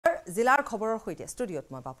জিলাৰ খবৰৰ সৈতে ষ্টুডিঅ'ত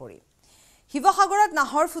মই বাপৰি শিৱসাগৰত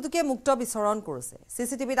নাহৰ ফুটুকে মুক্ত বিচৰণ কৰিছে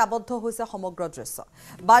সিসিটিভিত আবদ্ধ হৈছে সমগ্ৰ দৃশ্য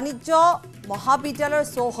বাণিজ্য মহাবিদ্যালয়ৰ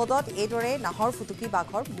চৌহদত এইদৰে নাহৰ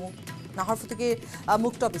ফুটুকিৰ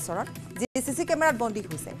মুক্ত বিচৰণ যি সিসি কেমেৰাত বন্দী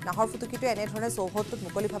হৈছে নাহৰ ফুটুকিটো এনে ধৰণে চৌহদটোত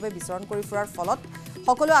মুকলিভাৱে বিচৰণ কৰি ফুৰাৰ ফলত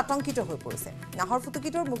সকলো আতংকিত হৈ পৰিছে নাহৰ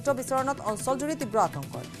ফুটুকিটোৰ মুক্ত বিচৰণত অঞ্চলজুৰি তীব্ৰ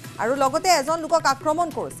আতংক আৰু লগতে এজন লোকক আক্ৰমণ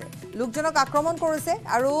কৰিছে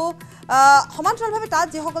আৰু সমান্তৰালভাৱে তাত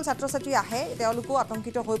যিসকল ছাত্ৰ-ছাত্ৰী আহে তেওঁলোকো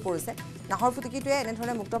আতংকিত হৈ পৰিছে নাহৰ ফুটুকিটোৱে এনে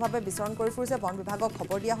ধৰণে মুক্তভাৱে বিচৰণ কৰি ফুৰিছে বন বিভাগক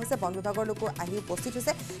খবৰ দিয়া হৈছে বন বিভাগৰ লোক আহি উপস্থিত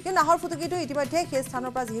হৈছে কিন্তু নাহৰ ফুটুকিটো ইতিমধ্যে সেই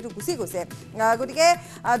স্থানৰ পৰা যেহেতু গুচি গৈছে গতিকে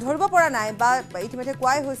ধৰিব পৰা নাই বা ইতিমধ্যে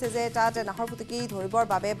কোৱাই হৈছে যে তাত নাহৰ ফুটুকি ধৰিবৰ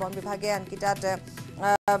বাবে বন বিভাগে আনকি তাত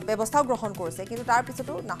ব্যৱস্থাও গ্ৰহণ কৰিছে কিন্তু তাৰ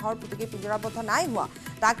পিছতো নাহৰ ফুটুকি পিঞ্জৰাবদ্ধ নাই হোৱা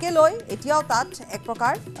তাকে লৈ এতিয়াও তাত এক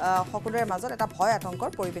প্ৰকাৰ সকলোৰে মাজত এটা ভয় আতংকৰ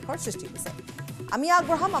পৰিৱেশৰ সৃষ্টি হৈছে আমি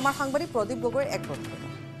আগবঢ়াম আমাৰ সাংবাদিক প্ৰদীপ গগৈৰ এক প্ৰতিবেদন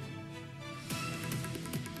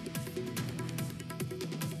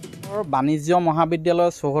বাণিজ্য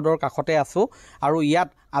মহাবিদ্যালয়ৰ চৌহদৰ কাষতে আছো আৰু ইয়াত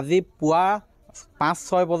আজি পুৱা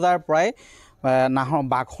 5-6 বজাৰ পৰাই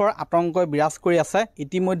বাঘৰ আতংকই বিৰাজ কৰি আছে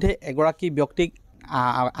ইতিমধ্যে এগৰাকী ব্যক্তিক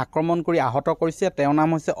আক্ৰমণ কৰি আহত কৰিছে তেওঁৰ নাম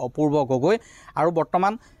হৈছে অপূৰ্ব গগৈ আৰু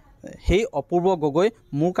বৰ্তমান সেই অপূৰ্ব গগৈ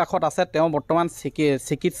মোৰ কাষত আছে তেওঁ বৰ্তমান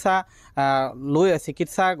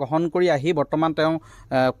চিকিৎসা গ্ৰহণ কৰি আহি বৰ্তমান তেওঁ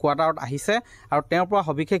কোৱাৰ্টাৰত আহিছে আৰু তেওঁৰ পৰা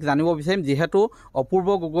সবিশেষ জানিব বিচাৰিম যিহেতু অপূৰ্ব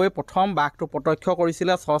গগৈ প্ৰথম বাঘটো প্ৰত্যক্ষ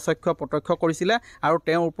কৰিছিলে স্বচক্ষে প্ৰত্যক্ষ কৰিছিলে আৰু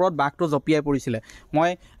তেওঁৰ ওপৰত বাঘটো জঁপিয়াই পৰিছিলে মই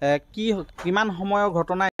কিমান সময়ৰ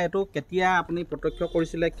ঘটনা এইটো কেতিয়া আপুনি প্ৰত্যক্ষ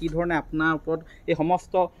কৰিছিলে কি ধৰণে আপোনাৰ ওপৰত এই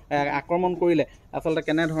সমস্ত আক্ৰমণ কৰিলে আচলতে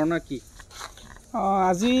কেনে ধৰণৰ কি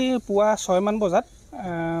আজি পুৱা 6 মান বজাত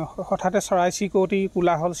হঠাতে চৰাই চিৰিকটি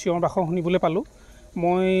কোলাহল চিঞৰ বাখৰ শুনিবলৈ পালোঁ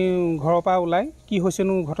মই ঘৰৰ পৰা ওলাই কি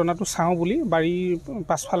হৈছেনো ঘটনাটো চাওঁ বুলি বাৰীৰ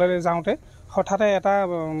পাছফালে যাওঁতে হঠাতে এটা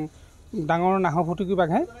ডাঙৰ নাহৰ ফুটুকি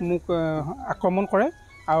বাঘে মোক আক্ৰমণ কৰে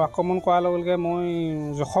আৰু আক্ৰমণ কৰাৰ লগে লগে মই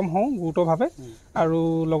জখম হওঁ গুৰুতৰভাৱে আৰু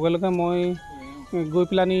লগে লগে মই গৈ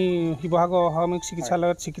পেলানি শিৱসাগৰ অসামৰিক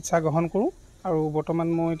চিকিৎসালয়ত চিকিৎসা গ্ৰহণ কৰোঁ আৰু বৰ্তমান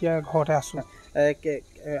মই এতিয়া ঘৰতে আছোঁ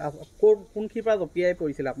কোনখিনিৰ পৰা জঁপিয়াই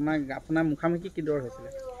পৰিছিলে আপোনাৰ মুখামুখি কিদৰে হৈছিলে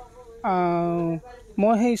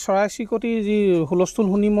মই সেই চৰাই চিৰিকটিৰ যি হুলস্থুল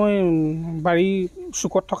শুনি মই বাৰীৰ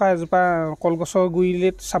চুকত থকা এজোপা কলগছৰ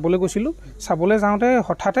গুৰিত চাবলৈ গৈছিলোঁ চাবলৈ যাওঁতে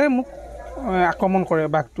হঠাতে মোক আক্ৰমণ কৰে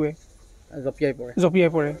বাঘটোৱে জঁপিয়াই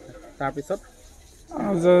পৰে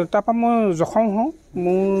তাৰপৰা মই জখম হওঁ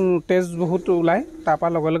মোৰ তেজ বহুত ওলায় তাৰপৰা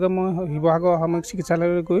লগে লগে মই শিৱসাগৰ অসামৰিক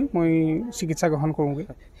চিকিৎসালয়লৈ গৈ মই চিকিৎসা গ্ৰহণ কৰোঁগৈ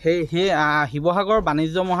সেই শিৱসাগৰ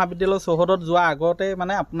বাণিজ্য মহাবিদ্যালয়ৰ চৌহদত যোৱা আগতে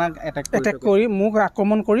মানে আপোনাক এটেক কৰি মোক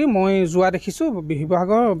আক্ৰমণ কৰি মই যোৱা দেখিছোঁ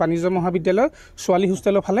শিৱসাগৰ বাণিজ্য মহাবিদ্যালয় ছোৱালী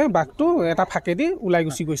হোষ্টেলৰ ফালে বাঘটো এটা ফাঁকেদি ওলাই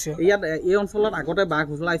গুচি গৈছে ইয়াত এই অঞ্চলত আগতে বাঘ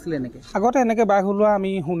ওলাইছিলে নেকি আগতে এনেকৈ বাঘ ওলোৱা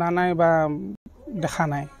আমি শুনা নাই বা দেখা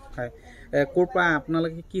নাই হয় ক'ৰ পৰা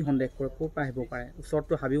আপোনালোকে কি সন্দেহ কৰে ক'ৰ পৰা আহিব পাৰে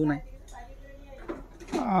ওচৰততো হাবিও নাই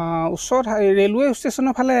ওচৰত ৰেলৱে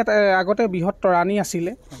ষ্টেচনৰ ফালে আগতে বৃহৎ তৰাণী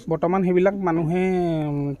আছিলে বৰ্তমান সেইবিলাক মানুহে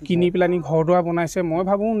কিনি পেলানি ঘৰ দুৱাৰ বনাইছে মই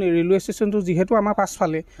ভাবোঁ ৰেলৱে ষ্টেচনটো যিহেতু আমাৰ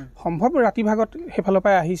পাছফালে সম্ভৱ ৰাতি ভাগত সেইফালৰ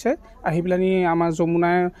পৰাই আহিছে আহি পেলানি আমাৰ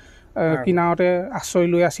যমুনাৰ কিনাৰতে আশ্ৰয়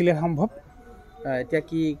লৈ আছিলে সম্ভৱ এতিয়া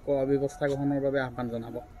কি ব্যৱস্থা গ্ৰহণৰ বাবে আহ্বান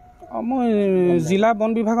জনাব মই জিলা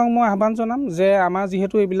বন বিভাগক মই আহ্বান জনাম যে আমাৰ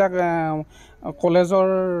যিহেতু এইবিলাক কলেজৰ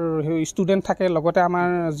ষ্টুডেণ্ট থাকে লগতে আমাৰ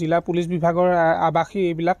জিলা পুলিচ বিভাগৰ আৱাসী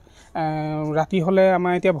এইবিলাক ৰাতি হ'লে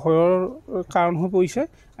আমাৰ এতিয়া ভয়ৰ কাৰণ হৈ পৰিছে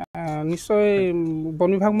নিশ্চয় বন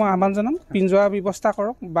বিভাগ মই আহ্বান জনাম পিঞ্জৰা ব্যৱস্থা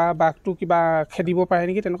কৰক বা বাঘটো কিবা খেদিব পাৰে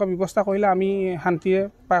নেকি তেনেকুৱা ব্যৱস্থা কৰিলে আমি শান্তিৰে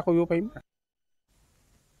পাৰ কৰিব পাৰিম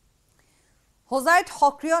হোজাইত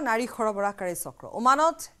সক্ৰিয় নাৰী সৰবৰাহকাৰী চক্ৰ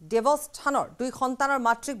ওমানত দেৱস্থানৰ 2 সন্তানৰ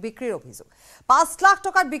মাতৃক বিক্ৰীৰ অভিযোগ 5 লাখ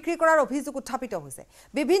টকাত বিক্ৰী কৰাৰ অভিযোগ উত্থাপিত হৈছে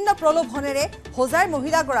বিভিন্ন প্ৰলোভনেৰে হোজাইৰ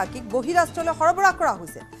মহিলাগৰাকীক বহিৰাষ্ট্ৰলৈ সৰবৰাহ কৰা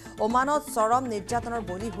হৈছিল ওমানত চৰম নিৰ্যাতনৰ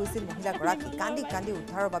বলি হৈছিল মহিলাগৰাকী কান্দি কান্দি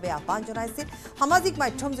উদ্ধাৰৰ বাবে আহ্বান জনাইছিল সামাজিক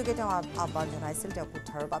মাধ্যম যোগে তেওঁ আহ্বান জনাইছিল তেওঁক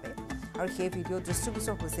উদ্ধাৰৰ বাবে আৰু সেই ভিডিঅ'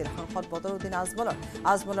 দৃষ্টিগোচৰ হৈছিল সাংসদ বদৰুদ্দিন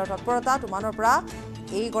আজমলৰ তৎপৰতাত ওমানৰ পৰা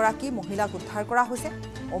এইগৰাকী মহিলাক উদ্ধাৰ কৰা হৈছে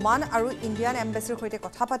ওমান আৰু ইণ্ডিয়ান এম্বেচিৰ সৈতে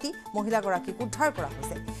কথা পাতি মহিলাগৰাকীক উদ্ধাৰ কৰা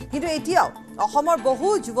হৈছে কিন্তু এতিয়াও অসমৰ বহু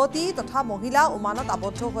যুৱতী তথা মহিলা ওমানত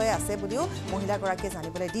আবদ্ধ হৈ আছে বুলিও মহিলাগৰাকীয়ে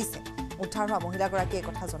জানিবলৈ দিছে উদ্ধাৰ হোৱা মহিলাগৰাকীয়ে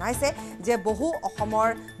কথা জনাইছে যে বহু অসমৰ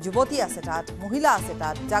যুৱতী আছে তাত মহিলা আছে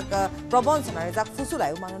তাত যাক প্ৰবঞ্চনাৰে যাক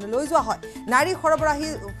ফুচুলাই ওমানলৈ লৈ যোৱা হয় নাৰী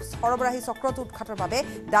সৰবৰাহী চক্ৰটো উৎখাতৰ বাবে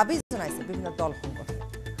দাবী জনাইছে বিভিন্ন দল সংগঠনে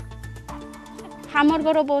আমার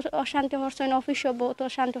ঘরও বহুত অশান্তি হচ্ছেন অফিসও বহুত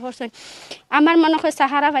অশান্তি হচ্ছেন আমার মনে হয়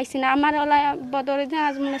সাহারা পাইছি না আমার ওলাই বদরে দিন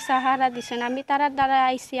আজ মনে সাহারা দিছেন আমি তারার দ্বারা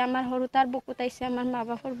আইছি আমার হরুতার বুকুত আইছি আমার মা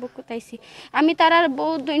বাবার বুকুত আইছি আমি তারার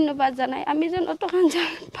বহুত ধন্যবাদ জানাই আমি যেন অতখান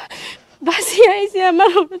বাঁচি আইছি আমার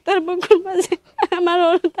হরুতার বুকুর মাঝে আমার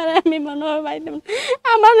হরুতারে আমি মনে হয় পাইতাম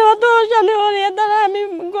আমার অত অশান্তি হরিয়া দ্বারা আমি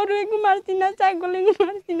গরু মারছি না ছাগলি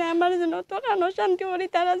মারছি না আমার যেন অতখান অশান্তি হরি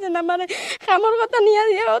তারা যেন আমার কামর কথা নিয়ে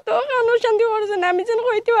দিয়ে অতখান অশান্তি করছে না আমি যেন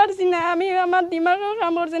কইতে পারছি না আমি আমার দিমাগও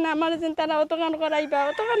কামড় যেন আমার যেন তারা অতখান করাইবা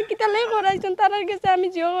অতখান কিতালে করাইছেন তারার কাছে আমি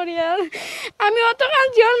জিও করি আর আমি অতখান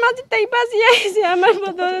জিওর মাঝে তাই বাঁচি আইছি আমার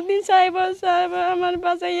দিন সাহেব আমার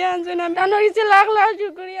বাঁচাইয়া আনছেন আমি তানোর কাছে লাখ লাখ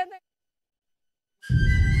শুকরিয়া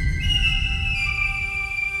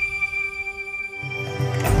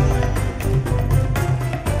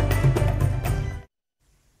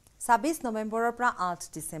ছাব্বিছ নৱেম্বৰৰ পৰা 8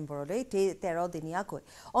 ডিচেম্বৰলৈ 13 দিনীয়াকৈ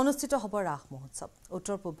অনুষ্ঠিত হ'ব ৰাস মহোৎসৱ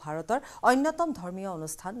উত্তৰ পূব ভাৰতৰ অন্যতম ধৰ্মীয়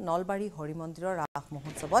অনুষ্ঠান নলবাৰী হৰি মন্দিৰৰ ৰাস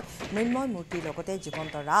মহোৎসৱত মৃন্ময় মূৰ্তিৰ লগতে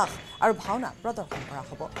জীৱন্ত ৰাস আৰু ভাওনা প্ৰদৰ্শন কৰা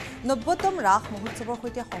হ'ব 90তম ৰাস মহোৎসৱৰ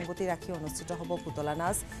সৈতে সংগতি ৰাখি অনুষ্ঠিত হ'ব পুতলা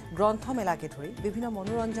নাচ গ্ৰন্থমেলাকে ধৰি বিভিন্ন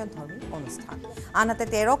মনোৰঞ্জন ধৰ্মী অনুষ্ঠান আনহাতে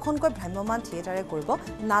 13খনকৈ ভ্ৰাম্যমান থিয়েটাৰে কৰিব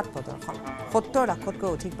নাট প্ৰদৰ্শন 70 লাখতকৈ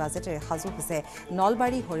অধিক বাজেটেৰে সাজু হৈছে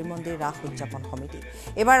নলবাৰী হৰি মন্দিৰ ৰাস উদযাপন সমিতি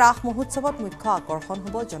এবাৰ ৰাস মহোৎসৱত মুখ্য আকৰ্ষণ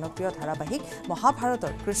হ'ব জনপ্ৰিয় ধাৰাবাহিক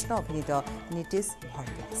মহাভাৰতৰ কৃষ্ণ অভিনীত নীতিশ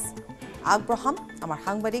ভৰদ্বাজ আগবঢ়াম আমাৰ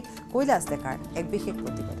সাংবাদিক কৈলাশ ডেকাৰ এক বিশেষ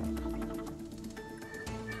প্ৰতিবেদন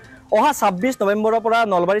অহা 26 নৱেম্বৰৰ পৰা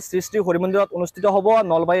নলবাৰী শ্ৰী শ্ৰী হৰি মন্দিৰত অনুষ্ঠিত হ'ব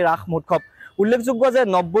নলবাৰী ৰাস মহোৎসৱ উল্লেখযোগ্য যে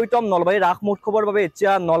 90তম নলবাৰী ৰাস মহোৎসৱৰ বাবে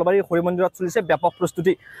এতিয়া নলবাৰী হৰি মন্দিৰত চলিছে ব্যাপক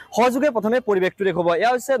প্ৰস্তুতি সহযোগে প্ৰথমে পৰিৱেশটো দেখুৱাব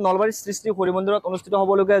এয়া হৈছে নলবাৰী শ্ৰী শ্ৰী হৰি মন্দিৰত অনুষ্ঠিত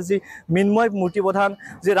হ'বলগীয়া যি মৃন্ময় মূৰ্তি প্ৰধান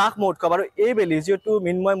যি ৰাস মহোৎসৱ আৰু এইবেলি যিহেতু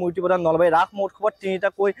মৃন্ময় মূৰ্তি প্ৰধান নলবাৰী ৰাস মহোৎসৱত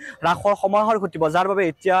তিনিটাকৈ ৰাসৰ সমাহাৰ ঘটিব যাৰ বাবে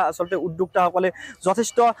এতিয়া আচলতে উদ্যোক্তাসকলে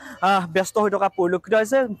যথেষ্ট ব্যস্ত হৈ থকা পৰিলক্ষিত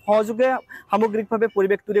হৈছে সহযোগে সামগ্ৰিকভাৱে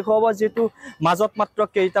পৰিৱেশটো দেখুৱাব যিহেতু মাজত মাত্ৰ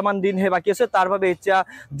কেইটামান দিনহে বাকী আছে তাৰ বাবে এতিয়া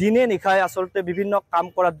দিনে নিশাই আচলতে বিভিন্ন কাম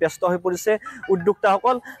কৰাত ব্যস্ত হৈ পৰিছে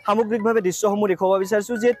উদ্যোক্তাসকল সামগ্ৰিকভাৱে দৃশ্যসমূহ দেখুৱাব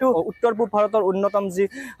বিচাৰিছোঁ যিহেতু উত্তৰ পূব ভাৰতৰ অন্যতম যি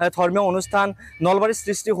ধৰ্মীয় অনুষ্ঠান নলবাৰী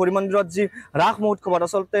শ্ৰী শ্ৰী হৰি মন্দিৰত যি ৰাস মহোৎসৱত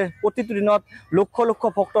আচলতে প্ৰতিটো দিনত লক্ষ লক্ষ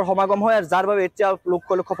ভক্তৰ সমাগম হয় আৰু যাৰ বাবে এতিয়া লক্ষ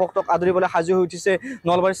লক্ষ ভক্তক আদৰিবলৈ সাজু হৈ উঠিছে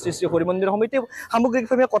নলবাৰী শ্ৰী শ্ৰী হৰি মন্দিৰ সমিতি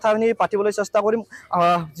সামগ্ৰিকভাৱে কথাখিনি পাতিবলৈ চেষ্টা কৰিম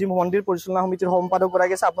যি মন্দিৰ পৰিচালনা সমিতিৰ সম্পাদক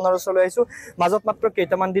গৰাকী আছে আপোনাৰ ওচৰলৈ আহিছোঁ মাজত মাত্ৰ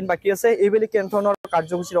কেইটামান দিন বাকী আছে এইবেলি কেনেধৰণৰ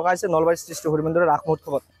কাৰ্যসূচী ৰখাইছে নলবাৰী শ্ৰী শ্ৰী হৰি মন্দিৰৰ ৰাস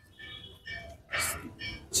মহোৎসৱত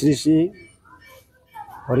শ্ৰী শ্ৰী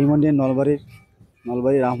হৰি মন্দিৰ নলবাৰী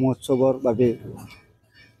ৰাস মহোৎসৱৰ বাবে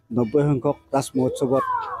 90 সংখ্যক ৰাস মহোৎসৱত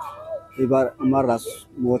এইবাৰ আমাৰ ৰাস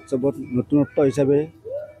মহোৎসৱত নতুনত্ব হিচাপে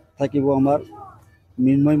থাকিব আমাৰ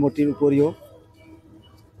মৃন্ময় মূৰ্তিৰ উপৰিও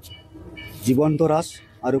জীৱন্ত ৰাস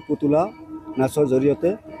আৰু পুতলা নাচৰ জৰিয়তে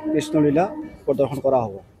কৃষ্ণলীলা প্ৰদৰ্শন কৰা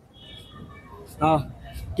হ'ব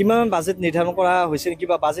কিমান বাজেট নিৰ্ধাৰণ কৰা হৈছে নেকি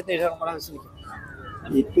বা বাজেট নিৰ্ধাৰণ কৰা হৈছে নেকি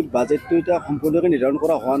এইটোৰ বাজেটটো এতিয়া সম্পূৰ্ণকৈ নিৰ্ধাৰণ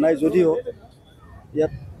কৰা হোৱা নাই যদিও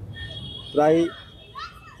ইয়াত প্ৰায়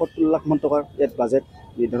 70 লাখ মান টকাৰ ইয়াত বাজেট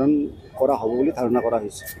নিৰ্ধাৰণ কৰা হ'ব বুলি ধাৰণা কৰা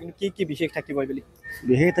হৈছে কি কি বিশেষ থাকিব এইবেলি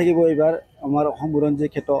বিশেষ থাকিব এইবাৰ আমাৰ অসম বুৰঞ্জী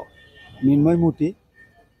ক্ষেত্ৰ মৃন্ময় মূৰ্তি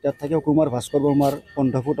তাত থাকিব কুমাৰ ভাস্কৰ বৰ্মাৰ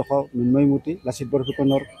 15 ফুট ওখ মৃন্ময় মূৰ্তি লাচিত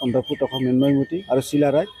বৰফুকনৰ 15 ফুট ওখ মৃন্ময় মূৰ্তি আৰু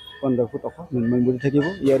চিলাৰায় 15 ফুট ওখ মৃন্ময় মূৰ্তি থাকিব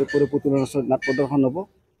ইয়াৰ উপৰি পুতলা নাচৰ নাট প্ৰদৰ্শন হ'ব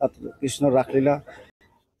তাত কৃষ্ণৰ ৰাসলীলা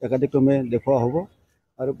একাধিক্ৰমে দেখুওৱা হ'ব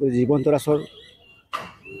আৰু জীৱন্ত ৰাসৰ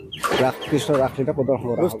কৃষ্ণৰ ৰাসলীলা প্ৰদৰ্শন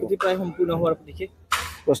কৰা হ'ব প্ৰস্তুতি প্ৰায় সম্পূৰ্ণ হোৱাৰ দিশে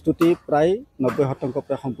প্ৰস্তুতি প্ৰায় 90%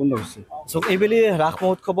 প্ৰায় সম্পূৰ্ণ হৈছে এইবেলি ৰাস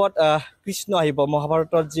মহোৎসৱত কৃষ্ণ আহিব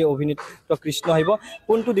মহাভাৰতৰ যি অভিনীত কৃষ্ণ আহিব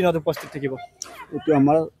কোনটো দিনত উপস্থিত থাকিব এইটো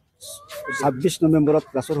আমাৰ 26 নৱেম্বৰত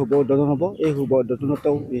ৰাসৰ শুভ উদ্বোধন হ'ব এই শুভ উদ্বোধনত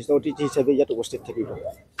অতিথি হিচাপে ইয়াত উপস্থিত থাকিব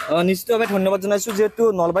নিশ্চিতভাৱে ধন্যবাদ জনাইছোঁ যিহেতু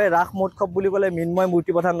নলবাৰী ৰাস মহোৎসৱ বুলি ক'লে মৃন্ময়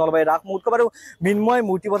মূৰ্তি প্ৰধান নলবাৰী ৰাস মহোৎসৱ আৰু মৃন্ময়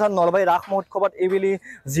মূৰ্তি প্ৰধান নলবাৰী ৰাস মহোৎসৱত এইবেলি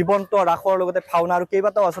জীৱন্ত ৰাসৰ লগতে ভাওনা আৰু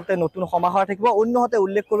কেইবাটাও আচলতে নতুন সমাহাৰ থাকিব অন্যহাতে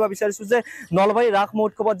উল্লেখ কৰিব বিচাৰিছোঁ যে নলবাৰী ৰাস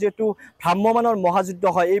মহোৎসৱত যিহেতু ভ্ৰাম্যমানৰ মহাযুদ্ধ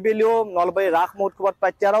হয় এইবেলিও নলবাৰী ৰাস মহোৎসৱত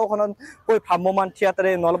প্ৰায় 13খনকৈ ভ্ৰাম্যমান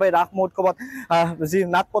থিয়েটাৰে নলবাৰী ৰাস মহোৎসৱত যি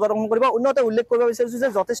নাট প্ৰদৰ্শন কৰিব অন্যহাতে উল্লেখ কৰিব বিচাৰিছোঁ যে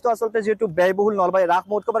যথেষ্ট আচলতে যেহেতু ব্যয়বহুল নলবাৰী ৰাস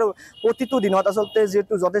মহোৎসৱ আৰু প্ৰতিটো দিনত আচলতে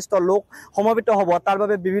যেহেতু যথেষ্ট লোক সমবেত হ'ব তাৰ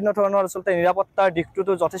বাবে বিভিন্ন ধৰণৰ আচলতে নিৰাপত্তাৰ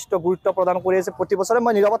দিশটোতো যথেষ্ট গুৰুত্ব প্ৰদান কৰি আছে প্ৰতি বছৰে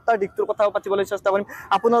মই নিৰাপত্তাৰ দিশটোৰ কথাও পাতিবলৈ চেষ্টা কৰিম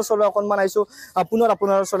আপোনাৰ ওচৰলৈ অকণমান আহিছোঁ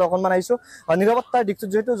আপোনাৰ ওচৰলৈ অকণমান আহিছোঁ নিৰাপত্তাৰ দিশটোত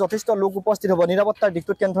যেহেতু যথেষ্ট লোক উপস্থিত হ'ব নিৰাপত্তাৰ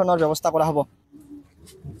দিশটোত কেনেধৰণৰ ব্যৱস্থা কৰা হ'ব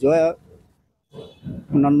যোৱা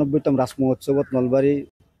 89তম ৰাস মহোৎসৱত নলবাৰী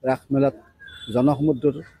ৰাস মেলাত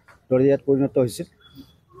জনসমুদ্ৰৰ দৰে ইয়াত পৰিণত হৈছিল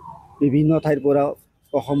বিভিন্ন ঠাইৰ পৰা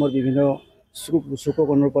অসমৰ বিভিন্ন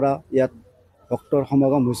চুককোণৰ পৰা ইয়াত ভক্তৰ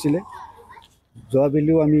সমাগম হৈছিলে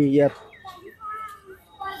যোৱাবেলিও আমি ইয়াত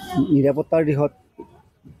নিৰাপত্তাৰ দিশত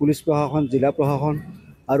পুলিচ প্ৰশাসন জিলা প্ৰশাসন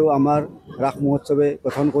আৰু আমাৰ ৰাস মহোৎসৱে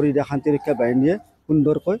গঠন কৰি দিয়া শান্তিৰক্ষা বাহিনীয়ে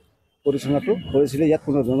সুন্দৰকৈ পৰিচালনাটো কৰিছিলে ইয়াত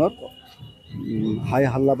কোনো ধৰণৰ হাই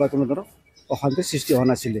হাল্লা বা কোনো ধৰণৰ অশান্তিৰ সৃষ্টি হোৱা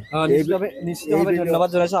নাছিলে নিশ্চিতভাৱে ধন্যবাদ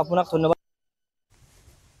জনাইছোঁ আপোনাক ধন্যবাদ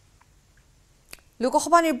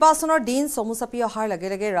লোকসভা নিৰ্বাচনৰ দিন চমু চাপি অহাৰ লগে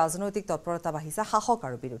লগে ৰাজনৈতিক তৎপৰতা বাঢ়িছে শাসক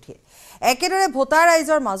আৰু বিৰোধীৰ একেদৰে ভোটাৰ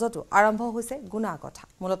ৰাইজৰ মাজতো আৰম্ভ হৈছে গুণা কথা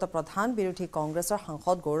মূলতঃ প্ৰধান বিৰোধী কংগ্ৰেছৰ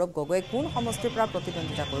সাংসদ গৌৰৱ গগৈয়ে কোন সমষ্টিৰ পৰা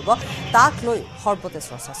প্ৰতিদ্বন্দ্বিতা কৰিব তাক লৈ সৰ্বতে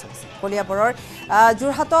চৰ্চা চলিছে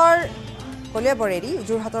কলিয়াবৰেদি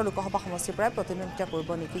যোৰহাটৰ লোকসভা সমষ্টিৰ পৰা প্ৰতিদ্বন্দ্বিতা কৰিব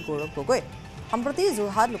নেকি গৌৰৱ গগৈ সম্প্ৰতি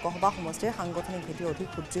যোৰহাট লোকসভা সমষ্টিৰ সাংগঠনিক ভেটি অধিক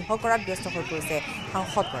সুদৃঢ় কৰাত ব্যস্ত হৈ পৰিছে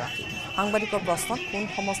সাংসদগৰাকী সাংবাদিকৰ প্ৰশ্নত কোন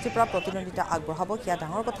সমষ্টিৰ পৰা প্ৰতিদ্বন্দ্বিতা আগবঢ়াব সেয়া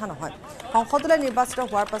ডাঙৰ কথা নহয় সংসদলৈ নিৰ্বাচিত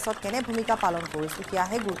হোৱাৰ পাছত কেনে ভূমিকা পালন কৰিছে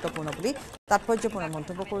সেয়াহে গুৰুত্বপূৰ্ণ বুলি তাৎপৰ্যপূৰ্ণ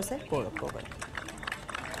মন্তব্য কৰিছে গৌৰৱ গগৈ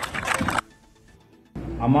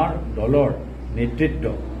আমাৰ দলৰ নেতৃত্ব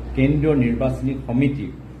কেন্দ্ৰীয় নিৰ্বাচনী সমিতি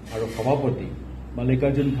আৰু সভাপতি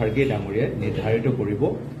মল্লিকাৰ্জুন খাৰ্গে ডাঙৰীয়াই নিৰ্ধাৰিত কৰিব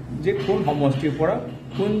যে কোন সমষ্টিৰ পৰা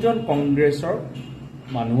কোনজন কংগ্ৰেছৰ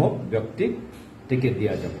মানুহক ব্যক্তিক টিকেট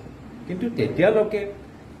দিয়া যাব কিন্তু তেতিয়ালৈকে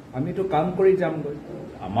আমিতো কাম কৰি যামগৈ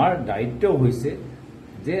আমাৰ দায়িত্ব হৈছে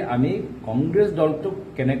যে আমি কংগ্ৰেছ দলটোক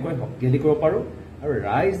কেনেকৈ শক্তিশালী কৰিব পাৰোঁ আৰু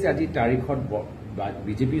ৰাইজ আজি তাৰিখত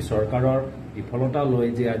বিজেপি চৰকাৰৰ বিফলতা লৈ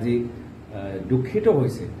যে আজি দুখিত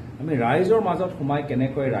হৈছে আমি ৰাইজৰ মাজত সোমাই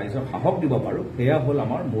কেনেকৈ ৰাইজক সাহস দিব পাৰোঁ সেয়া হ'ল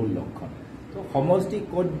আমাৰ মূল লক্ষ্য তো সমষ্টি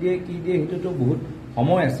ক'ত দিয়ে কি দিয়ে সেইটোতো বহুত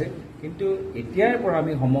সময় আছে কিন্তু এতিয়াৰ পৰা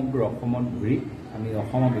আমি সমগ্ৰ অসমত ঘূৰি আমি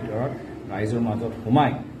অসমৰ ভিতৰত ৰাইজৰ মাজত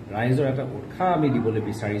সোমাই ৰাইজৰ এটা উৎসাহ আমি দিবলৈ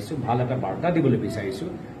বিচাৰিছোঁ ভাল এটা বাৰ্তা দিবলৈ বিচাৰিছোঁ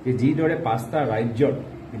যে যিদৰে 5টা ৰাজ্যত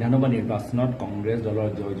বিধানসভা নিৰ্বাচনত কংগ্ৰেছ দলৰ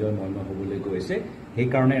জয় ময় হ'বলৈ গৈছে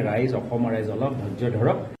সেইকাৰণে অসমৰ ৰাইজ অলপ ধৈৰ্য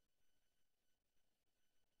ধৰক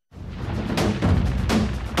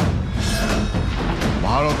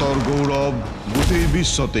ভাৰতৰ গৌৰৱ গোটেই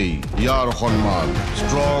বিশ্বতেই ইয়াৰ সন্মান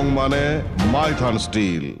ষ্ট্ৰং মানে মাইথান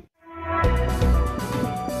ষ্টীল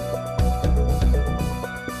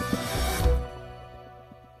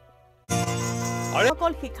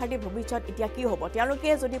সকল শিক্ষাৰ্থীৰ ভৱিষ্যত এতিয়া কি হ'ব তেওঁলোকে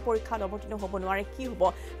যদি পৰীক্ষাত অৱতীৰ্ণ হ'ব নোৱাৰে কি হ'ব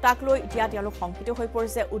তাক লৈ এতিয়া তেওঁলোক শংকিত হৈ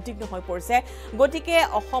পৰিছে উদ্বিগ্ন হৈ পৰিছে গতিকে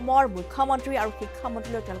অসমৰ মুখ্যমন্ত্ৰী আৰু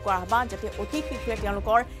শিক্ষামন্ত্ৰীলৈ তেওঁলোকৰ আহ্বান যাতে অতি শীঘ্ৰে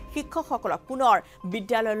তেওঁলোকৰ শিক্ষকসকলক পুনৰ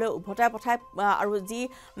বিদ্যালয়লৈ উভতাই পঠায় আৰু যি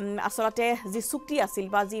আচলতে যি চুক্তি আছিল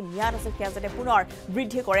বা যি ম্যাদ আছিল সেয়া যাতে পুনৰ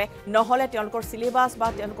বৃদ্ধি কৰে নহ'লে তেওঁলোকৰ চিলেবাছ বা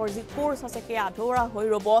তেওঁলোকৰ যি কোৰ্চ আছে সেয়া আধৰুৱা হৈ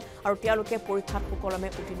ৰ'ব আৰু তেওঁলোকে পৰীক্ষাত সুকলমে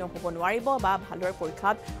উত্তীৰ্ণ হ'ব নোৱাৰিব বা ভালদৰে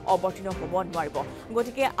পৰীক্ষাত অৱতীৰ্ণ হ'ব নোৱাৰিব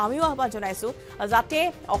গতিকে আমিও আহ্বান জনাইছোঁ যাতে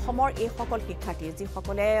অসমৰ এই সকল শিক্ষাৰ্থী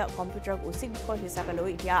যিসকলে কম্পিউটাৰক উচিত বিষয় হিচাপে লৈ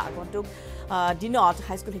এতিয়া আগন্তুক দিনত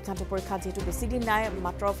হাইস্কুল শিক্ষান্ত পৰীক্ষা যিহেতু বেছি দিন নাই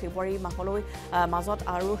মাত্ৰ ফেব্ৰুৱাৰী মাহলৈ মাজত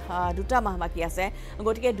আৰু 2টা মাহ বাকী আছে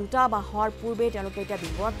গতিকে 2টা মাহৰ পূৰ্বে তেওঁলোকে এতিয়া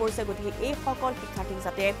বিপদত পৰিছে গতিকে এই সকল শিক্ষাৰ্থীক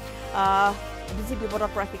যাতে বিজি বিপদৰ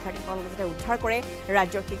পৰা শিক্ষাৰ্থীসকলক যাতে উদ্ধাৰ কৰে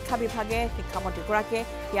ৰাজ্যৰ শিক্ষা বিভাগে শিক্ষামন্ত্ৰীগৰাকীয়ে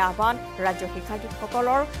এই আহ্বান ৰাজ্যৰ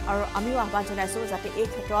শিক্ষাৰ্থীসকলৰ আৰু আমিও আহ্বান জনাইছোঁ যাতে এই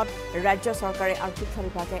ক্ষেত্ৰত ৰাজ্য চৰকাৰে আৰু শিক্ষা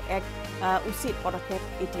বিভাগে এক উচিত পদক্ষেপ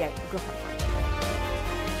এতিয়াই গ্ৰহণ কৰে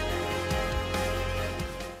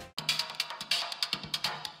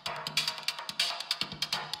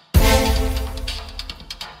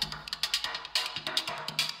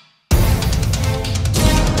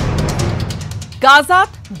গাজাত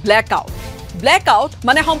ব্লেকআউট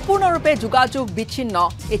মানে সম্পূৰ্ণৰূপে যোগাযোগ বিচ্ছিন্ন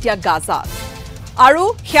এতিয়া গাজাত আৰু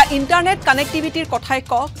সেয়া ইণ্টাৰনেট কানেক্টিভিটিৰ কথাই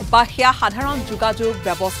কওক বা সেয়া সাধাৰণ যোগাযোগ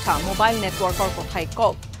ব্যৱস্থা মোবাইল নেটৱৰ্কৰ কথাই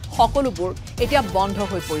কওক সকলোবোৰ এতিয়া বন্ধ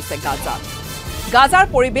হৈ পৰিছে গাজাৰ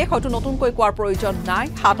পৰিৱেশ হয়তো নতুনকৈ কোৱাৰ প্ৰয়োজন নাই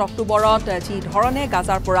 7 অক্টোবৰত যি ধৰণে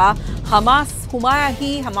গাজাৰ পৰা হামাছ সোমাই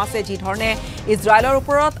আহি হামাছে যি ধৰণে ইজৰাইলৰ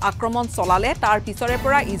ওপৰত আক্ৰমণ চলালে তাৰ পিছৰে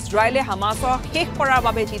পৰা ইজৰাইলে হামাছক শেষ কৰাৰ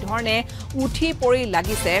বাবে যি ধৰণে উঠি পৰি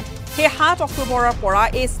লাগিছে সেই 7 অক্টোবৰৰ পৰা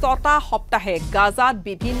এই 6টা সপ্তাহে গাজাত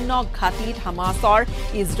বিভিন্ন ঘাটিত হামাছৰ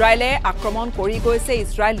ইজৰাইলে আক্ৰমণ কৰি গৈছে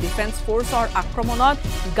ইজৰাইল ডিফেন্স ফ'ৰ্চৰ আক্ৰমণত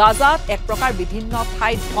গাজাত এক প্ৰকাৰ বিভিন্ন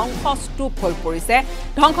ঠাইত ধ্বংসস্তূপ হৈ পৰিছে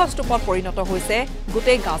ধ্বংসস্তূপত পৰিণত হৈছে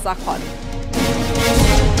গোটেই গাজাখন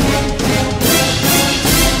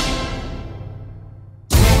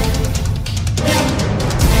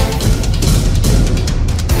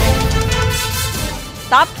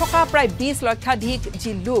তাত থকা প্ৰায় 20 লক্ষাধিক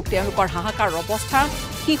যি লোক তেওঁলোকৰ হাহাকাৰ অৱস্থা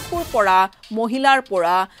শিশুৰ পৰা মহিলাৰ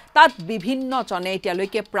পৰা তাত বিভিন্নজনে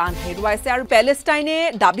এতিয়ালৈকে প্ৰাণ হেৰুৱাইছে আৰু পেলেষ্টাইনে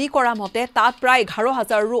দাবী কৰা মতে তাত প্ৰায়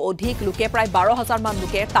 11,000ৰো অধিক লোকে প্ৰায় 12,000 মান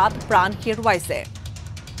লোকে তাত প্ৰাণ হেৰুৱাইছে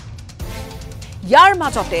ইয়াৰ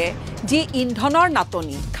মাজতে যি ইন্ধনৰ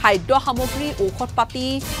নাটনি খাদ্য সামগ্ৰী ঔষধ পাতি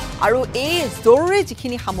আৰু এই জৰুৰী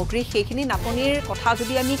যিখিনি সামগ্ৰী সেইখিনি নাটনিৰ কথা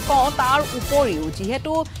যদি আমি কওঁ তাৰ উপৰিও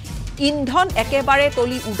যিহেতু ইন্ধন একেবাৰে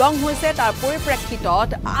তলি উদং হৈছে তাৰ পৰিপ্ৰেক্ষিতত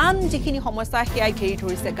আন যিখিনি সমস্যা সেয়াই ঘেৰি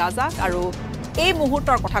ধৰিছে গাজাক আৰু এই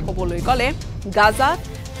মুহূৰ্তৰ কথা ক'বলৈ গ'লে গাজাত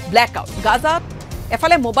ব্লেকআউট গাজাত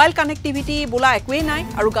এফালে মোবাইল কানেক্টিভিটি বোলা একোৱেই নাই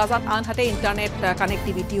আৰু গাজাত আনহাতে ইণ্টাৰনেট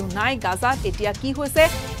কানেক্টিভিটিও নাই গাজাত এতিয়া কি হৈছে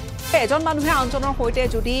এজন মানুহে আনজনৰ সৈতে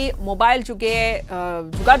যদি মোবাইল যোগে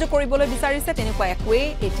যোগাযোগ কৰিবলৈ বিচাৰিছে তেনেকুৱা একোৱেই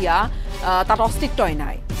এতিয়া তাত অস্তিত্বই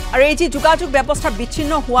নাই আৰু এই যি যোগাযোগ ব্যৱস্থা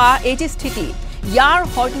বিচ্ছিন্ন হোৱা এই যি স্থিতি ইয়াৰ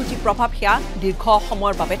হয়তো যি প্ৰভাৱ সেয়া দীৰ্ঘ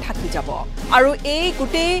সময়ৰ বাবে থাকি যাব আৰু এই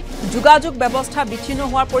গোটেই যোগাযোগ ব্যৱস্থা বিচ্ছিন্ন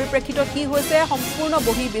হোৱাৰ পৰিপ্ৰেক্ষিতত কি হৈছে সম্পূৰ্ণ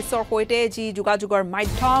বহি বিশ্বৰ সৈতে যি যোগাযোগৰ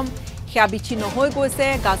মাধ্যম সেয়া বিচ্ছিন্ন হৈ গৈছে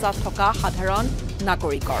গাজাত থকা সাধাৰণ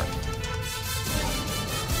নাগৰিকৰ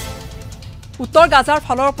উত্তৰ গাজাৰ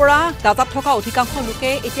ফালৰ পৰা গাজাত থকা অধিকাংশ লোকে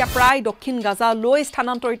এতিয়া প্ৰায় দক্ষিণ গাজালৈ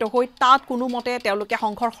স্থানান্তৰিত হৈ তাত কোনোমতে তেওঁলোকে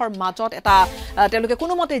সংঘৰ্ষৰ মাজত এটা তেওঁলোকে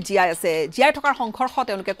কোনোমতে জীয়াই থকাৰ সংঘৰ্ষ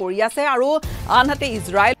তেওঁলোকে কৰি আছে আৰু আনহাতে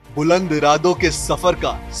ইজৰাইল बुलंद इरादों के सफर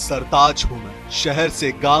का सरताज हूँ मैं शहर से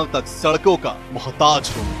गांव तक सड़कों का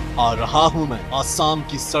मोहताज हूँ आ रहा हूँ मैं आसाम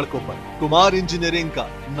की सड़कों पर कुमार इंजीनियरिंग का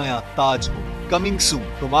नया ताज हूँ coming soon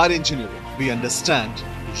Kumar engineering we understand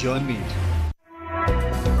your need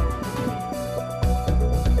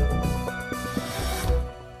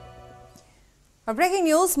breaking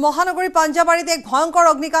news মহানগরী পাঞ্জাবাড়িতে এক ভয়ঙ্কর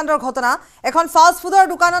অগ্নিকাণ্ডৰ ঘটনা এখন ফাস্ট ফুডৰ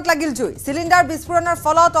দোকানত লাগিল জুই সিলিন্ডাৰ বিস্ফোৰণেৰ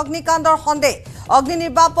ফলত অগ্নিকাণ্ডৰ সন্দেহ অগ্নি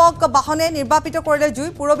নিৰ্বাপক বাহনে নিৰ্বাপিত কৰিলে জুই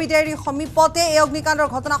পুৰবী ডেইৰীৰ সমীপতে এই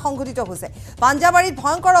অগ্নিকাণ্ডৰ ঘটনা সংঘটিত হৈছে পাঞ্জাবাড়িত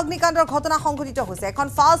ভয়ঙ্কৰ অগ্নিকাণ্ডৰ ঘটনা সংঘটিত হৈছে এখন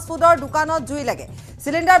ফাস্ট ফুডৰ দোকানত জুই লাগে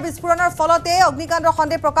সিলিন্ডাৰ বিস্ফোৰণেৰ ফলতে অগ্নিকাণ্ডৰ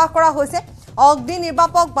সন্দেহ প্ৰকাশ কৰা হৈছে অগ্নি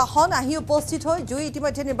নিৰ্বাপক বাহন আহি উপস্থিত হৈ জুই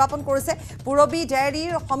ইতিমধ্যে নিৰ্বাপন কৰিছে পুৰবী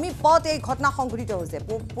ডেইৰীৰ সমীপত এই ঘটনা সংঘটিত হৈছে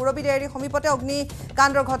পুৰবী ডেইৰীৰ সমীপতে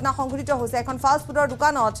অগ্নিকাণ্ডৰ ঘটনা সংঘটিত হৈছে এখন ফাস্ট ফুডৰ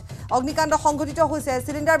দোকানত অগ্নিকাণ্ড সংঘটিত হৈছে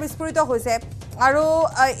সিলিন্ডাৰ বিস্ফোৰিত হৈছে আৰু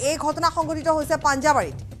এই ঘটনা সংঘটিত হৈছে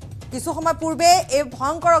পাঞ্জাবাড়িত কিছু সময় পূৰ্বে এই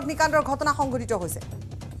ভয়ঙ্কৰ অগ্নিকাণ্ডৰ ঘটনা সংঘটিত হৈছে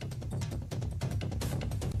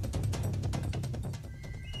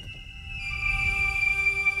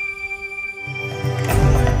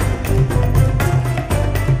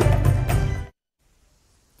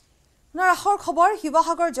ৰাখৰ খবৰ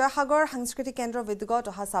শিৱসাগৰ জয়সাগৰ সাংস্কৃতিক কেন্দ্ৰৰ বিদ্যুগত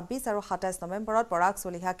অহা 26 আৰু 27 নৱেম্বৰত পৰাগ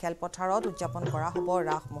চলিহা খেলপথাৰত উদযাপন কৰা হ'ব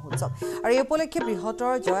ৰাস মহোৎসৱ আৰু এই উপলক্ষে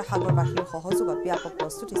বৃহত্তৰ জয়সাগৰবাসীৰ সহযোগত ব্যাপক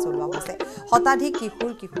প্ৰস্তুতি চলোৱা হৈছে শতাধিক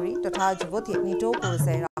কিশোৰ কিশোৰী তথা যুৱতীয়ে নিতৌ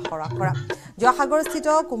কৰিছে ৰাসৰ আখৰা জয়সাগৰস্থিত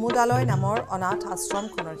কুমুদালয় নামৰ অনাথ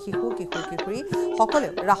আশ্ৰমখনৰ শিশু কিশোৰ কিশোৰী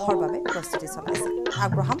সকলেও ৰাসৰ বাবে প্ৰস্তুতি চলাইছে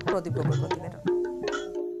আগ্ৰহাম প্ৰদীপ গগৈৰ প্ৰতিবেদন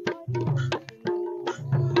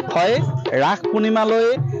হয় ৰাস পূৰ্ণিমালৈ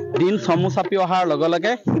দিন চমু চাপি অহাৰ লগে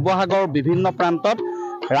লগে শিৱসাগৰৰ বিভিন্ন প্ৰান্তত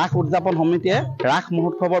ৰাস উদযাপন সমিতিয়ে ৰাস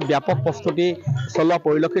মহোৎসৱৰ ব্যাপক প্ৰস্তুতি চলোৱা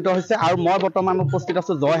পৰিলক্ষিত হৈছে আৰু মই বৰ্তমান উপস্থিত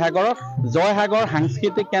আছো জয়সাগৰ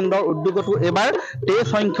সাংস্কৃতিক কেন্দ্ৰৰ উদ্যোগতো এবাৰ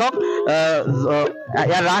 23 সংখ্যক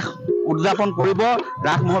ৰাস উদযাপন কৰিব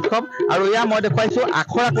ৰাস মহোৎসৱ আৰু এয়া মই দেখুৱাইছো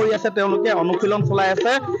আখৰা কৰি আছে তেওঁলোকে অনুশীলন চলাই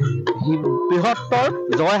আছে বৃহত্তৰ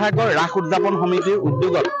জয়সাগৰ ৰাস উদযাপন সমিতিৰ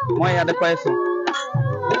উদ্যোগত মই এয়া দেখুৱাইছো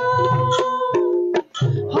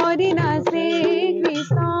হরিনাসে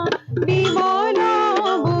কৃষ্ণ বিমল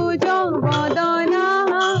ভুজং বদনা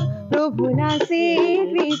প্রভু নাসে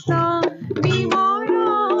কৃষ্ণ বিমল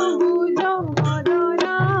ভুজং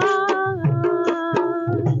বদনা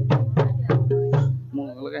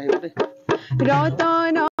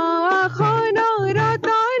রতন আখন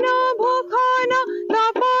রতন ভূষণ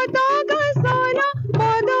তপত গসন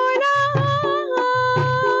বদনা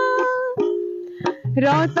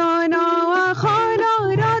রতন আখন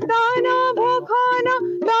রতন ভূষণ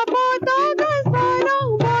তপত গসন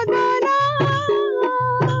বদনা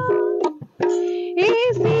এ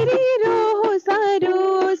শ্রী রোহ সারু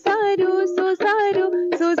সারু সুসারু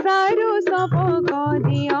সুসারু সপক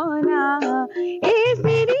দিয়না এ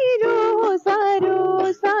শ্রী রোহ সারু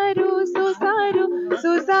সারু সুসারু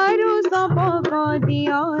সুসারু সপক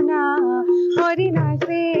দিয়না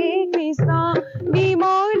হরিনাসে কৃষ্ণ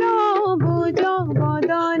বিমল ভুজং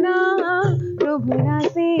বদনা প্রভু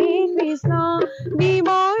নাসে কৃষ্ণ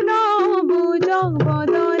বিমল ভুজং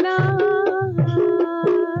বদনা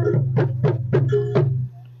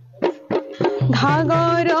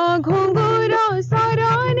ঘাগর ঘুঙ্গুর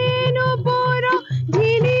শরণে নুপুর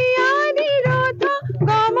ঝিলিয়া নিরথ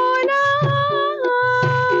গমনা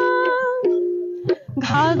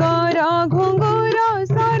ঘাগর ঘুঙ্গুর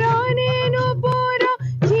শরণে নুপুর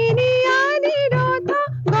ঝিলিয়া নিরথ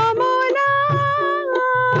গমনা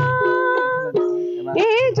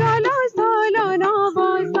এ জল স্থল নব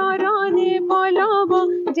শরণে পলব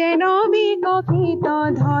যেন বিকথিত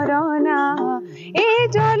ধরনা এ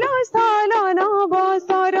জল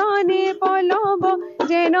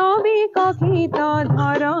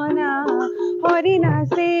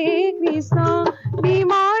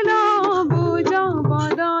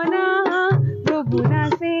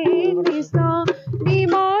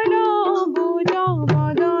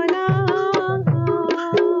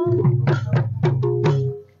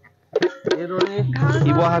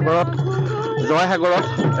জয়সাগৰত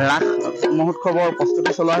ৰাস মহোৎসৱৰ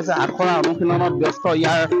প্ৰস্তুতি চলোৱা হৈছে আখৰা অনুশীলনত ব্যস্ত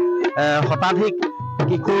ইয়াৰ শতাধিক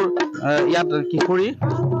কিশোৰ ইয়াত কিশোৰী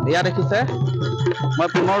এয়া দেখিছে মই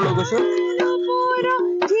পুনৰ লৈ গৈছো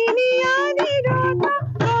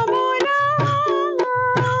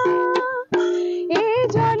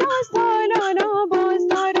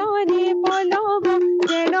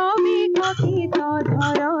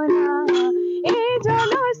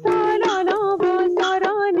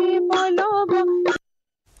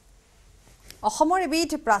অসমৰ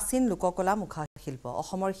এবিধ প্ৰাচীন লোককলা মুখা শিল্প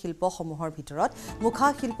অসমৰ শিল্পসমূহৰ ভিতৰত মুখা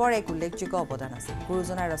শিল্পৰ এক উল্লেখযোগ্য অৱদান আছে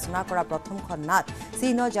গুৰুজনাই ৰচনা কৰা প্ৰথমখন নাট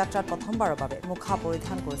চিহ্ন যাত্ৰাত প্ৰথমবাৰৰ বাবে মুখা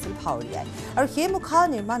পৰিধান কৰিছিল ভাৱৰীয়াই আৰু সেই মুখা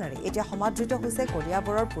নিৰ্মাণেৰে এতিয়া সমাদৃত হৈছে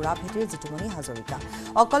কলিয়াবৰৰ পুৰা ভেটিৰ জিতুমণি হাজৰিকা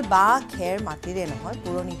অকল বাঁহ খেৰ মাটিৰে নহয়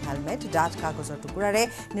পুৰণি হেলমেট ডাঠ কাগজৰ টুকুৰাৰে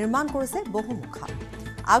নিৰ্মাণ কৰিছে বহু মুখা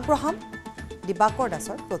আগ্ৰহাম দিবাকৰ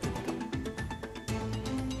দাসৰ প্ৰতিবেদন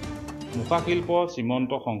মুখা শিল্প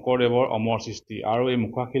শ্ৰীমন্ত শংকৰদেৱৰ অমৰ সৃষ্টি আৰু এই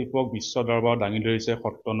মুখা শিল্পক বিশ্ব দৰবাৰত দাঙি ধৰিছে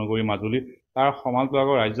সত্ৰনগৰী মাজুলীত তাৰ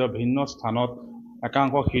সমাজভাগৰ ৰাজ্যৰ ভিন্ন স্থানত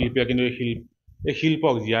একাংশ শিল্পীয়ে কিন্তু এই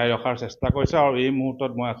শিল্পক জীয়াই ৰখাৰ চেষ্টা কৰিছে আৰু এই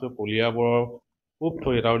মুহূৰ্তত মই আছোঁ কলিয়াবৰৰ পূব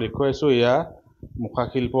থৈত আৰু দেখুৱাইছোঁ এয়া মুখা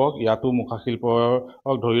শিল্পক ইয়াতো মুখা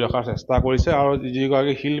শিল্পক ধৰি ৰখাৰ চেষ্টা কৰিছে আৰু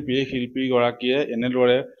যিগৰাকী শিল্পী এই শিল্পীগৰাকীয়ে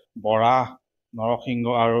এনেদৰে বৰাহ নৰসিংহ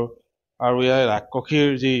আৰু ইয়াৰ ৰাক্ষসীৰ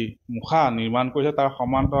যি মুখা নিৰ্মাণ কৰিছে তাৰ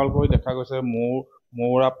সমান্তৰালকৈ দেখা গৈছে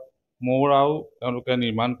মৌৰাও তেওঁলোকে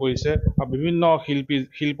নিৰ্মাণ কৰিছে আৰু বিভিন্ন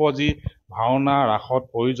শিল্প যি ভাওনা ৰাসত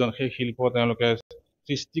প্ৰয়োজন সেই শিল্প তেওঁলোকে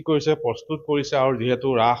সৃষ্টি কৰিছে প্ৰস্তুত কৰিছে আৰু যিহেতু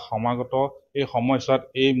ৰাস সমাগত এই সময়ছোৱাত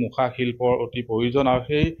এই মুখা শিল্পৰ অতি প্ৰয়োজন আৰু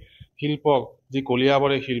সেই শিল্পক যি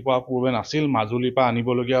কলিয়াবৰে শিল্প পূৰ্বে নাছিল মাজুলীৰ পৰা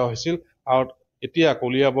আনিবলগীয়া হৈছিল আৰু এতিয়া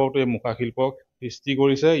কলিয়াবৰতো এই মুখা শিল্পক সৃষ্টি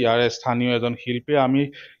কৰিছে ইয়াৰে স্থানীয় এজন শিল্পী আমি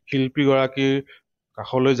শিল্পীগৰাকীৰ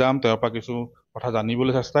কাষলৈ যাম তেওঁৰ পৰা কিছু কথা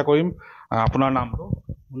জানিবলৈ চেষ্টা কৰিম আপোনাৰ নামটো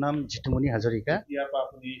মোৰ নাম জিতুমণি হাজৰিকা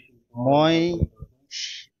মই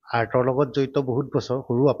আৰ্টৰ লগত জড়িত বহুত বছৰ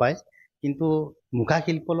সৰুৰ পৰাই কিন্তু মুখা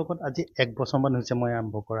শিল্পৰ লগত আজি 1 বছৰমান হৈছে মই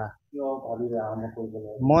আৰম্ভ কৰা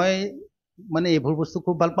মই মানে এইবোৰ বস্তু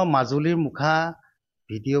খুব ভাল পাওঁ মাজুলীৰ মুখা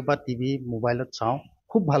ভিডিঅ' বা টিভি মোবাইলত চাওঁ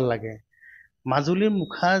খুব ভাল লাগে মাজুলীৰ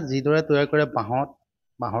মুখা যিদৰে তৈয়াৰ কৰে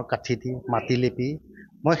বাঁহৰ কাঠি দি মাটি লেপি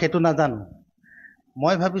মই সেইটো নাজানো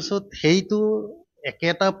মই ভাবিছোঁ সেইটো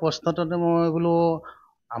একেটা প্ৰশ্নতে মই বোলো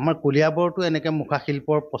আমাৰ কলিয়াবৰতো এনেকৈ মুখা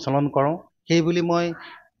শিল্পৰ প্ৰচলন কৰোঁ সেইবুলি মই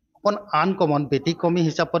অকণ আনকমন ব্যতিক্ৰমী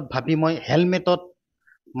হিচাপত ভাবি মই হেলমেটত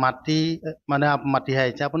মাটি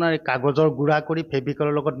আহিছে আপোনাৰ এই কাগজৰ গুড়া কৰি ফেব্ৰিকৰ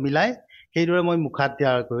লগত মিলাই সেইদৰে মই মুখা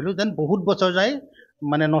তৈয়াৰ কৰিলোঁ যেন বহুত বছৰ যায়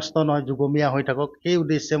মানে নষ্ট নহয় যুগমীয়া হৈ থাকক সেই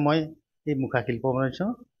উদ্দেশ্যে মই এই মুখা শিল্প বনাইছোঁ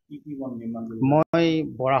মই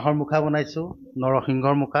বৰাহৰ মুখা বনাইছোঁ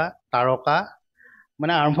নৰসিংহৰ মুখা তাৰকা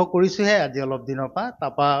মানে আৰম্ভ কৰিছোঁহে আজি অলপ দিনৰ পৰা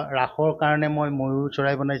তাৰপৰা ৰাসৰ কাৰণে মই ময়ূৰ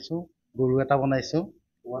চৰাই বনাইছোঁ গৰু এটা বনাইছোঁ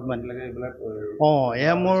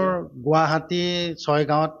এয়া মোৰ গুৱাহাটী 6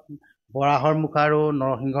 গাঁৱত বৰাহৰ মুখা আৰু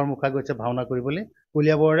নৰসিংহৰ মুখা গৈছে ভাওনা কৰিবলৈ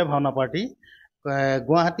কলিয়াবৰৰে ভাওনা পাৰ্টি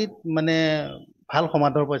গুৱাহাটীত মানে ভাল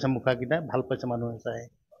সমাদৰ পাইছে মুখাকেইটা ভাল পাইছে মানুহে চাই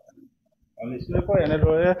নিশ্চয়কৈ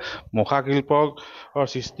এনেদৰে মুখা শিল্পৰ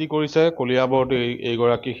সৃষ্টি কৰিছে কলিয়াবৰত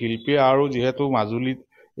এইগৰাকী শিল্পী আৰু যিহেতু মাজুলীত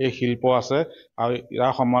এই শিল্প আছে আৰু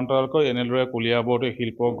ইয়াৰ সমান্তৰালকৈ এনেদৰে কলিয়াবৰত এই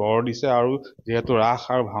শিল্প গঢ় দিছে আৰু যিহেতু ৰাস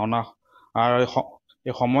আৰু ভাওনা আৰু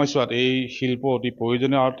এই সময়ছোৱাত এই শিল্প অতি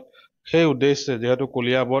প্ৰয়োজনীয় আৰু সেই উদ্দেশ্যে যিহেতু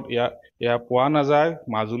কলিয়াবৰত এয়া পোৱা নাযায়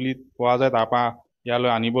মাজুলীত পোৱা যায় তাৰপৰা ইয়ালৈ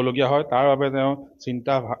আনিবলগীয়া হয় তাৰ বাবে তেওঁ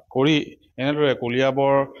চিন্তা কৰি এনেদৰে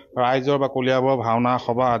কলিয়াবৰ ৰাইজৰ বা কলিয়াবৰ ভাওনা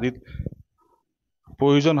সভা আদিত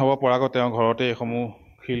প্ৰয়োজন হ'ব পৰাকৈ তেওঁ ঘৰতে এইসমূহ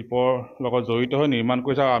শিল্পৰ লগত জড়িত হৈ নিৰ্মাণ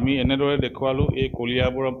কৰিছে আৰু আমি এনেদৰে দেখুৱালোঁ এই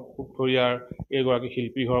কলিয়াবৰ পুখুৰীয়াৰ এইগৰাকী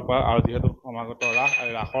শিল্পী ঘৰৰ পৰা আৰু যিহেতু সমাগত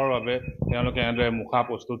ৰাসৰ বাবে তেওঁলোকে এনেদৰে মুখা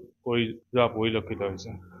প্ৰস্তুত কৰি যোৱা পৰিলক্ষিত হৈছে